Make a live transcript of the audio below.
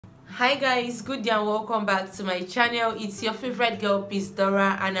Hi guys, good day and welcome back to my channel. It's your favorite girl Peace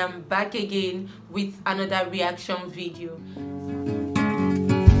Dora, and I'm back again with another reaction video.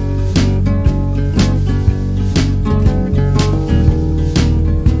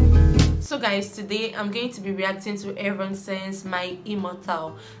 So guys, today I'm going to be reacting to Evanescence, My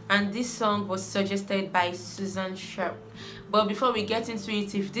Immortal, and this song was suggested by Susan Sharp. But before we get into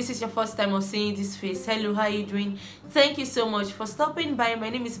it, if this is your first time of seeing this face, hello, how are you doing? Thank you so much for stopping by. My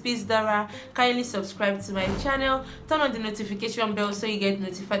name is Peace Dora. Kindly subscribe to my channel, turn on the notification bell so you get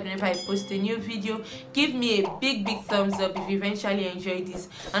notified whenever I post a new video. Give me a big thumbs up if you eventually enjoyed this,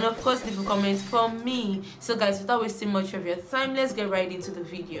 and of course leave a comment for me. So guys, without wasting much of your time, let's get right into the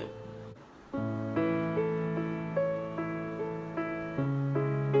video.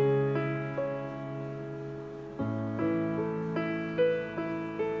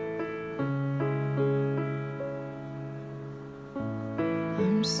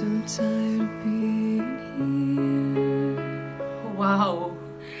 I'm so tired of being here. Wow.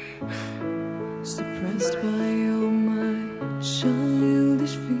 Suppressed by all my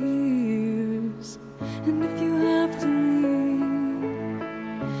childish fears. And if you have to leave,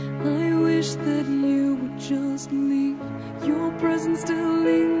 I wish that you would just leave. Your presence still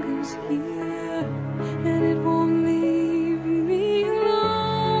lingers here, and it won't leave me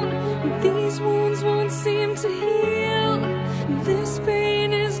alone. These wounds won't seem to heal. This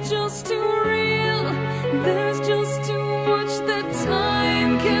pain is just too real. There's just too much that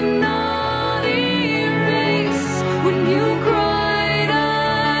time cannot erase. When you cried,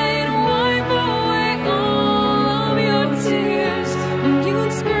 I'd wipe away all of your tears. When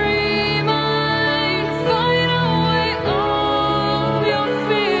you'd scream, I'd fight away all of your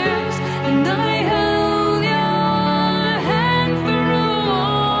fears. And I held your hand through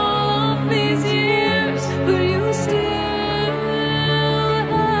all of these years, but you still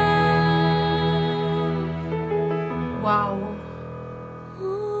Wow.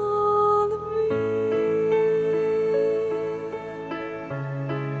 all of me.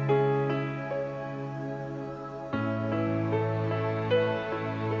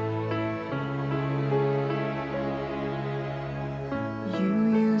 You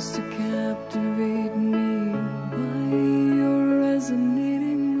used to captivate me by your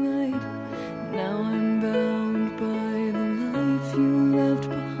resonating light. Now I'm bound by the life you left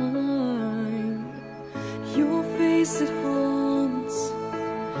behind. Your face, it haunts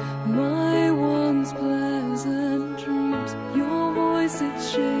my once pleasant dreams. Your voice, it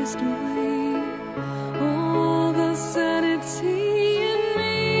chased away all the sanity in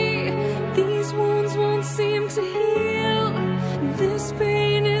me. These wounds won't seem to heal. This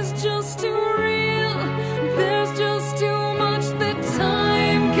pain is just too real. There's just too much that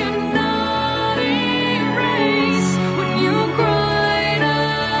time cannot erase. When you cried,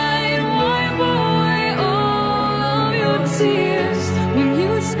 I'd wipe away all of your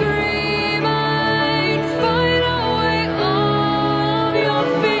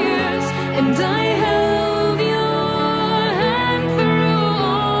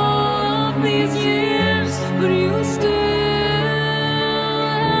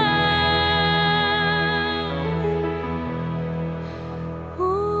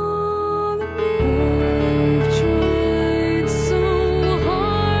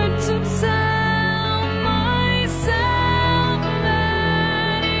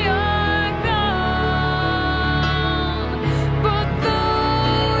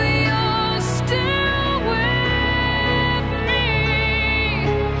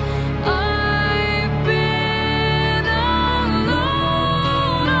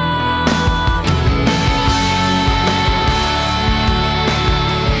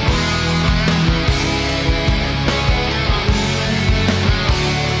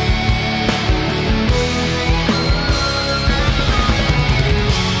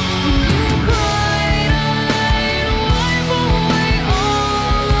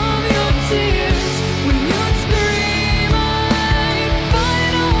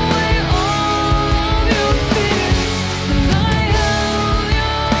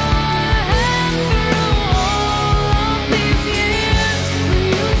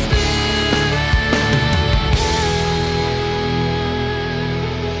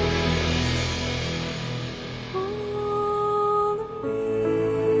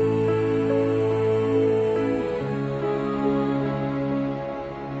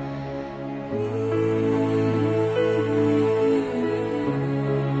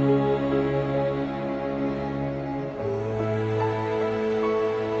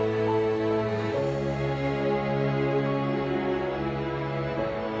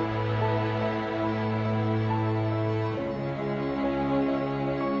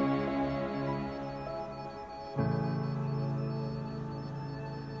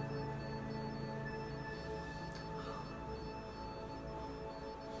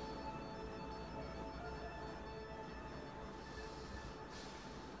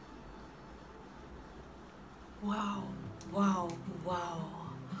Wow, wow, wow,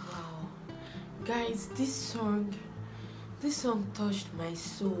 wow. Guys, this song touched my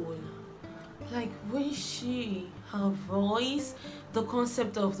soul. Like when her voice, the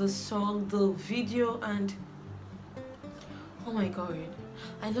concept of the song, the video, and oh my god,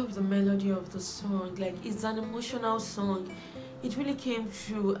 I love the melody of the song. Like, it's an emotional song. It really came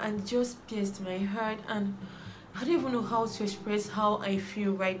through and just pierced my heart, and I don't even know how to express how I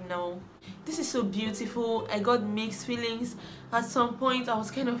feel right now. This is so beautiful. I got mixed feelings. At some point I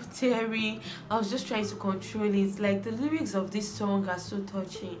was kind of teary. I was just trying to control it. Like, the lyrics of this song are so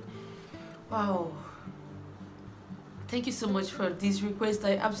touching. Wow. Thank you so much for this request.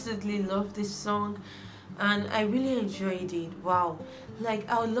 I absolutely love this song and I really enjoyed it. Wow. Like,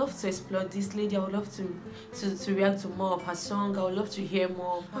 I would love to explore this lady. I would love to react to more of her song. I would love to hear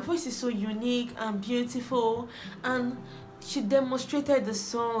more. Her voice is so unique and beautiful, and she demonstrated the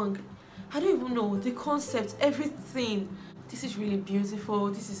song. I don't even know, the concept, everything. This is really beautiful.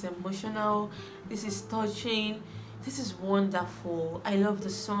 This is emotional. This is touching. This is wonderful. I love the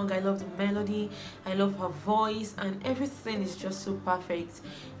song. I love the melody. I love her voice, and everything is just so perfect.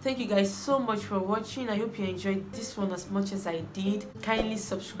 Thank you guys so much for watching. I hope you enjoyed this one as much as I did. Kindly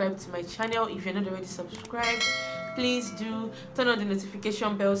subscribe to my channel if you're not already subscribed. Please do turn on the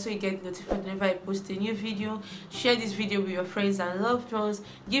notification bell so you get notified whenever I post a new video. Share this video with your friends and loved ones.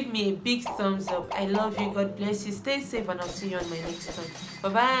 Give me a big thumbs up. I love you. God bless you. Stay safe, and I'll see you on my next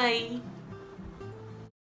one. Bye bye.